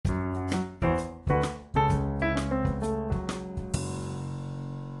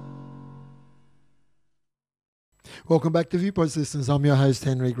Welcome back to Viewpoints, listeners. I'm your host,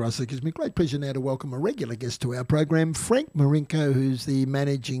 Henry Grosser. It gives me great pleasure now to welcome a regular guest to our program, Frank Marinko, who's the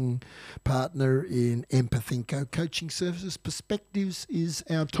managing partner in Empathinko Coaching Services. Perspectives is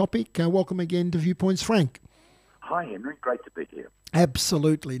our topic. Welcome again to Viewpoints, Frank. Hi, Henry. Great to be here.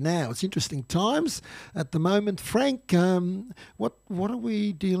 Absolutely. Now, it's interesting times at the moment. Frank, what are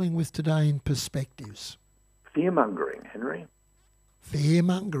we dealing with today in Perspectives? Fear-mongering, Henry.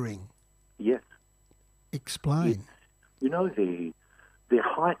 Fear-mongering? Yes. Explain. The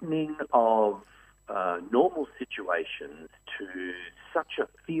heightening of normal situations to such a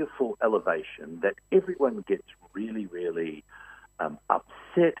fearful elevation that everyone gets really, really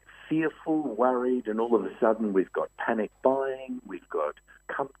upset, fearful, worried, and all of a sudden we've got panic buying, we've got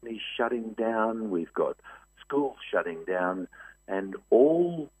companies shutting down, we've got schools shutting down, and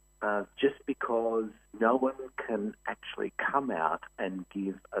all just because no one can actually come out and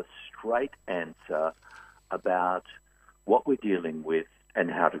give a straight answer about what we're dealing with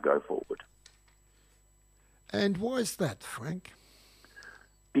and how to go forward. And why is that, Frank?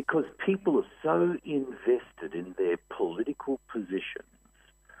 Because people are so invested in their political positions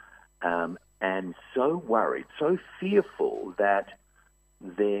and so worried, so fearful that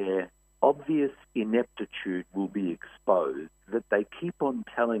their obvious ineptitude will be exposed, that they keep on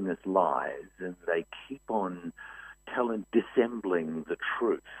telling us lies and they keep on dissembling the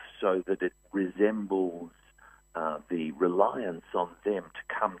truth so that it resembles the reliance on them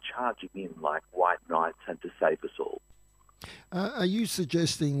to come charging in like white knights and to save us all. Are you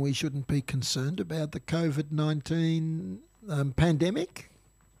suggesting we shouldn't be concerned about the COVID-19 pandemic?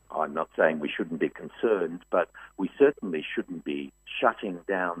 I'm not saying we shouldn't be concerned, but we certainly shouldn't be shutting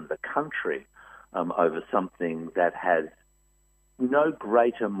down the country over something that has no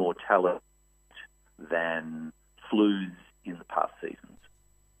greater mortality than flus in the past seasons.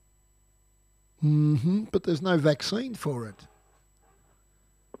 Mm-hmm. But there's no vaccine for it.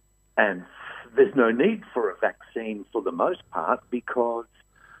 And there's no need for a vaccine for the most part because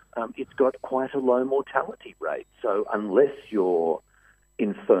it's got quite a low mortality rate. So unless you're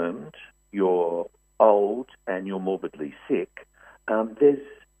infirmed, you're old and you're morbidly sick, there's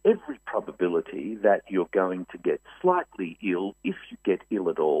every probability that you're going to get slightly ill, if you get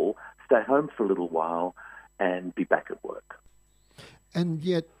ill at all, stay home for a little while and be back at work. And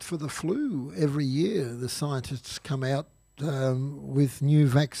yet for the flu, every year the scientists come out with new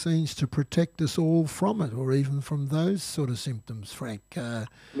vaccines to protect us all from it, or even from those sort of symptoms, Frank.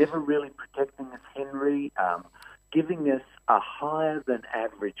 Never really protecting us, Henry, giving us a higher than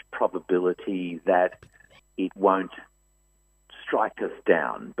average probability that it won't strike us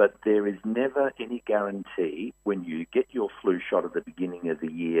down. But there is never any guarantee when you get your flu shot at the beginning of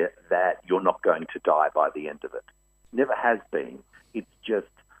the year that you're not going to die by the end of it. Never has been. It's just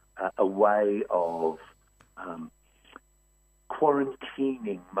a way of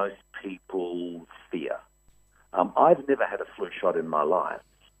quarantining most people's fear. I've never had a flu shot in my life,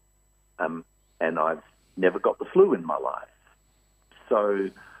 and I've never got the flu in my life. So,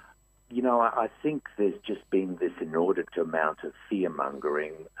 I think there's just been this inordinate amount of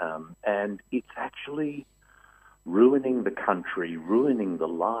fear-mongering, and it's actually ruining the country, ruining the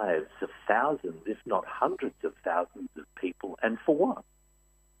lives of thousands, if not hundreds of thousands of people. And for what?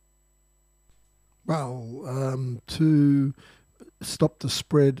 Well, to stop the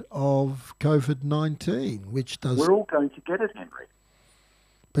spread of COVID-19, which does... We're all going to get it, Henry.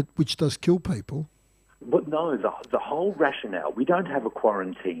 But which does kill people. But no, the whole rationale, we don't have a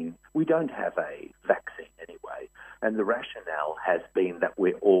quarantine, we don't have a vaccine anyway, and the rationale has been that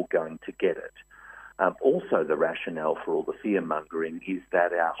we're all going to get it. Also, the rationale for all the fear-mongering is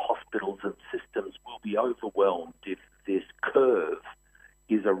that our hospitals and systems will be overwhelmed if this curve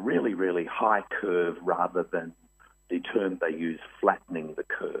is a really, really high curve rather than the term they use, flattening the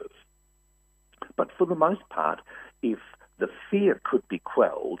curve. But for the most part, if the fear could be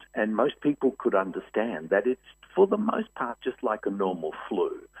quelled and most people could understand that it's, for the most part, just like a normal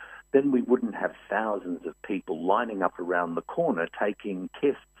flu, then we wouldn't have thousands of people lining up around the corner taking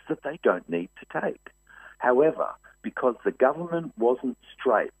tests that they don't need to take. However, because the government wasn't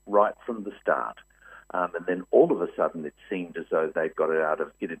straight right from the start, and then all of a sudden it seemed as though it had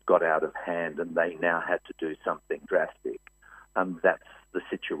got out of hand and they now had to do something drastic, that's the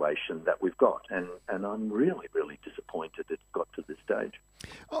situation that we've got. And I'm really, really disappointed it's got to this stage.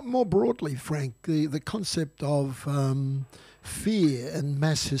 More broadly, Frank, the concept of fear and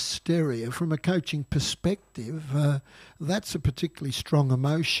mass hysteria, from a coaching perspective, that's a particularly strong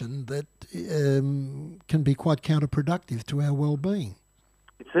emotion that can be quite counterproductive to our well-being.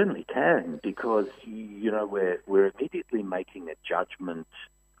 It certainly can, because we're immediately making a judgment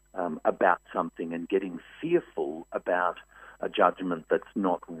about something and getting fearful about a judgment that's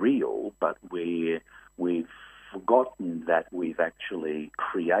not real, but we've forgotten that we've actually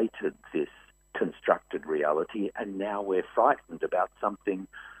created this constructed reality, and now we're frightened about something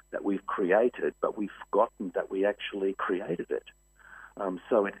that we've created, but we've forgotten that we actually created it.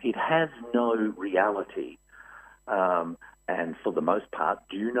 So it has no reality. And for the most part,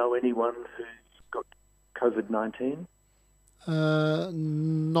 do you know anyone who's got COVID-19?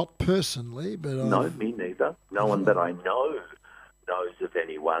 Not personally, but No, me neither. No one that I know knows of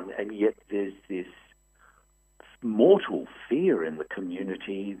anyone, and yet there's this mortal fear in the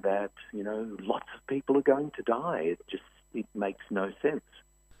community that, lots of people are going to die. It makes no sense.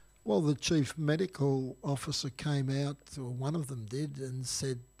 Well, the chief medical officer came out, or one of them did, and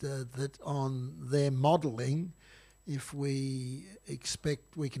said that on their modelling, if we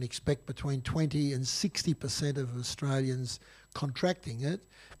can expect between 20 and 60% of Australians contracting it.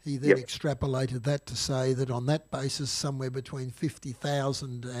 He then extrapolated that to say that on that basis, somewhere between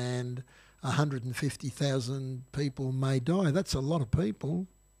 50,000 and 150,000 people may die. That's a lot of people.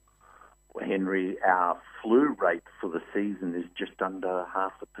 Well, Henry, our flu rate for the season is just under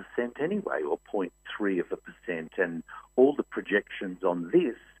 0.5% anyway, or 0.3%. And all the projections on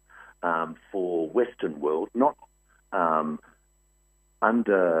this for Western world, not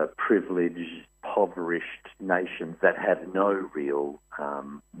underprivileged, impoverished nations that have no real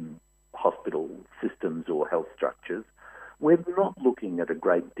hospital systems or health structures, we're not looking at a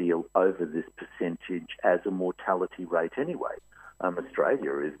great deal over this percentage as a mortality rate anyway.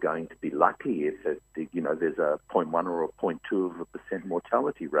 Australia is going to be lucky if there's a 0.1 or a 0.2%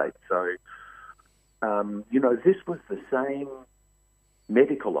 mortality rate. So, this was the same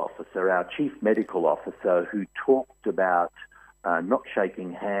medical officer, our chief medical officer, who talked about not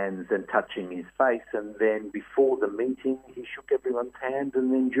shaking hands and touching his face, and then before the meeting he shook everyone's hand,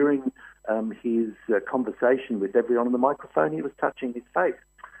 and then during his conversation with everyone on the microphone he was touching his face.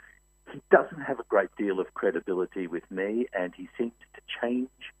 He doesn't have a great deal of credibility with me, and he seems to change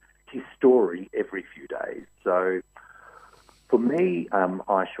his story every few days. So for me,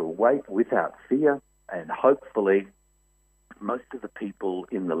 I shall wait without fear, and hopefully most of the people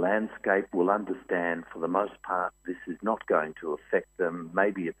in the landscape will understand for the most part this is not going to affect them.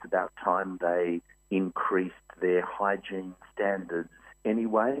 Maybe it's about time they increased their hygiene standards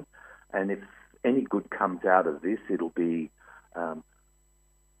anyway, and if any good comes out of this, it'll be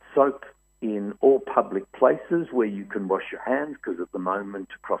soap in all public places where you can wash your hands, because at the moment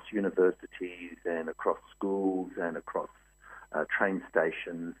across universities and across schools and across train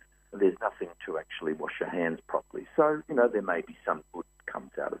stations, there's nothing to actually wash your hands properly. So, there may be some good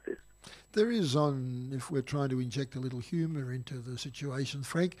comes out of this. There is, if we're trying to inject a little humour into the situation,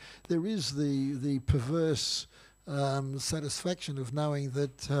 Frank, there is the perverse satisfaction of knowing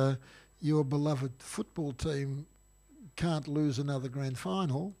that your beloved football team can't lose another grand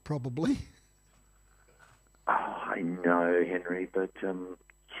final, probably. Oh, I know, Henry, but then,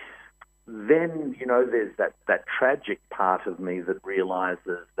 there's that tragic part of me that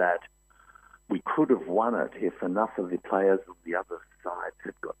realises that we could have won it if enough of the players of the other side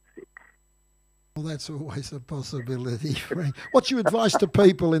had got sick. Well, that's always a possibility, Frank. What's your advice to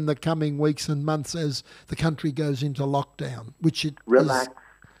people in the coming weeks and months as the country goes into lockdown? Relax,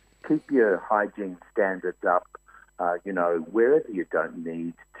 keep your hygiene standards up. Wherever you don't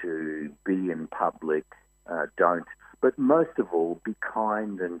need to be in public, don't. But most of all, be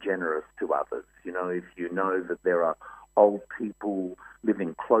kind and generous to others. If you know that there are old people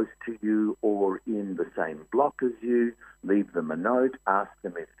living close to you or in the same block as you, leave them a note, ask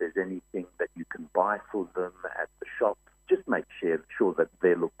them if there's anything that you can buy for them at the shop. Just make sure that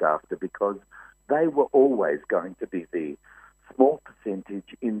they're looked after, because they were always going to be the small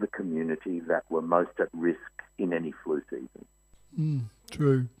percentage in the community that were most at risk in any flu season.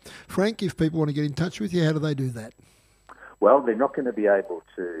 True. Frank, if people want to get in touch with you, how do they do that? Well, they're not going to be able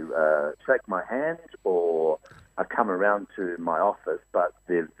to shake my hand or come around to my office, but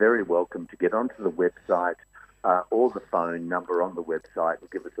they're very welcome to get onto the website or the phone number on the website and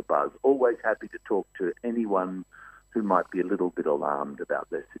give us a buzz. Always happy to talk to anyone who might be a little bit alarmed about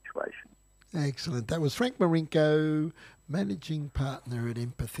their situation. Excellent. That was Frank Marinko, Managing Partner at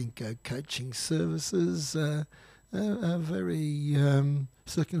Empathinko Coaching Services. A very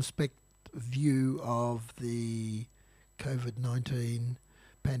circumspect view of the COVID-19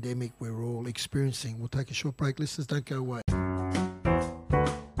 pandemic we're all experiencing. We'll take a short break. Listeners, don't go away.